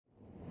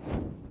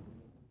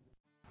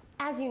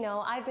As you know,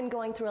 I've been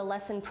going through a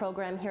lesson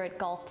program here at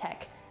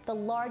GolfTEC, the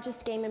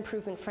largest game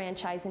improvement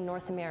franchise in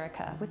North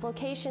America, with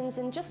locations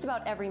in just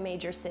about every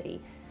major city.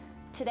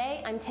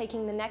 Today, I'm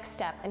taking the next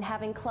step and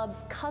having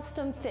clubs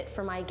custom fit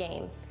for my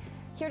game.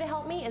 Here to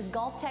help me is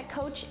GolfTEC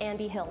coach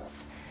Andy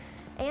Hiltz.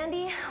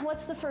 Andy,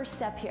 what's the first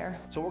step here?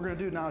 So what we're going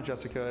to do now,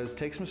 Jessica, is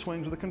take some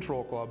swings with a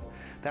control club.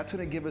 That's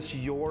going to give us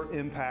your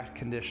impact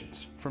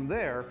conditions. From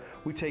there,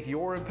 we take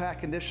your impact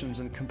conditions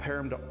and compare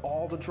them to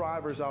all the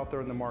drivers out there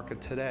in the market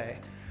today.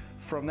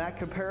 From that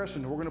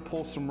comparison, we're going to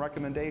pull some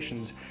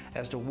recommendations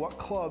as to what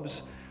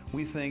clubs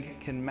we think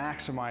can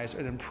maximize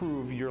and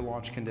improve your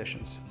launch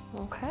conditions.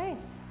 Okay.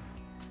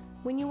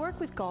 When you work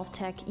with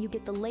GolfTEC, you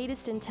get the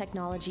latest in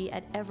technology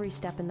at every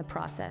step in the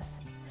process.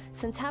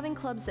 Since having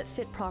clubs that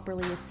fit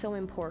properly is so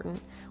important,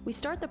 we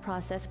start the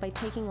process by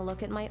taking a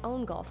look at my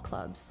own golf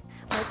clubs.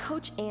 My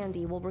coach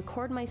Andy will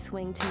record my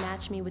swing to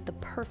match me with the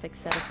perfect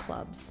set of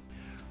clubs.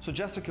 So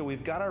Jessica,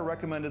 we've got our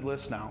recommended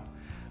list now.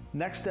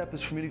 Next step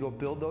is for me to go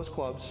build those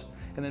clubs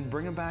and then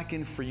bring them back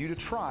in for you to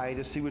try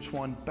to see which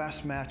one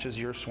best matches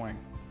your swing.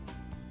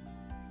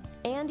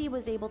 Andy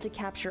was able to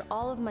capture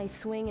all of my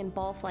swing and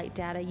ball flight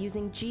data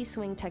using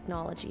G-Swing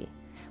technology.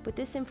 With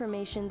this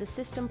information, the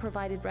system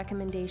provided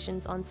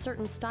recommendations on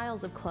certain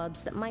styles of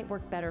clubs that might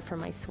work better for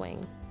my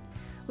swing.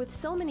 With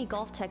so many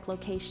GolfTEC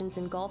locations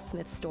and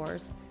Golfsmith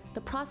stores,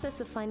 the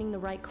process of finding the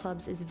right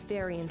clubs is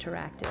very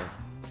interactive.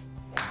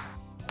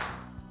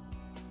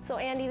 So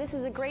Andy, this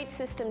is a great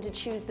system to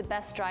choose the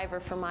best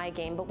driver for my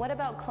game, but what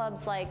about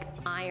clubs like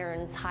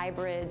irons,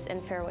 hybrids,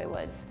 and fairway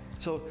woods?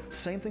 So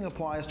same thing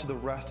applies to the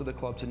rest of the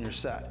clubs in your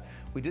set.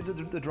 We did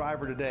the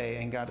driver today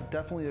and got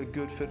definitely a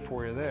good fit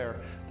for you there.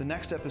 The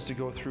next step is to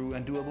go through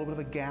and do a little bit of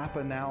a gap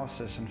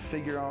analysis and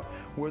figure out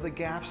where the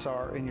gaps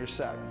are in your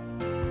set.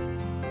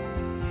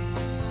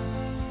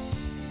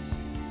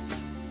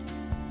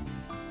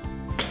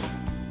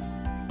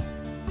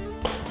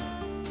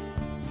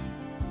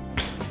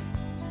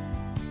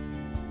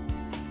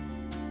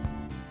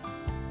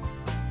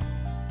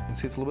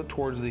 See, it's a little bit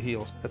towards the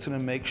heels. That's going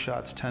to make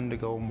shots tend to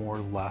go more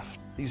left.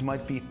 These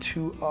might be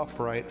too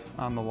upright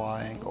on the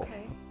lie angle.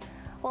 Okay.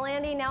 Well,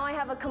 Andy, now I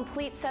have a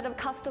complete set of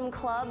custom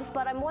clubs,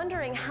 but I'm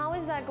wondering, how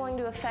is that going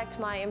to affect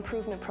my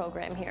improvement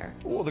program here?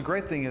 Well, the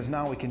great thing is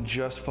now we can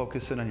just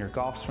focus in on your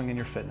golf swing and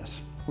your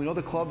fitness. We know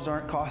the clubs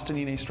aren't costing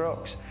you any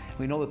strokes.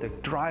 We know that the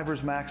driver's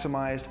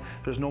maximized.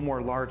 There's no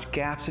more large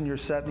gaps in your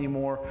set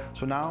anymore.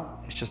 So now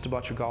it's just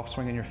about your golf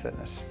swing and your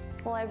fitness.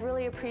 Well, I've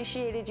really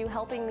appreciated you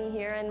helping me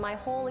here and my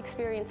whole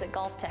experience at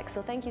GolfTEC,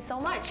 so thank you so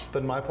much. It's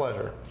been my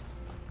pleasure.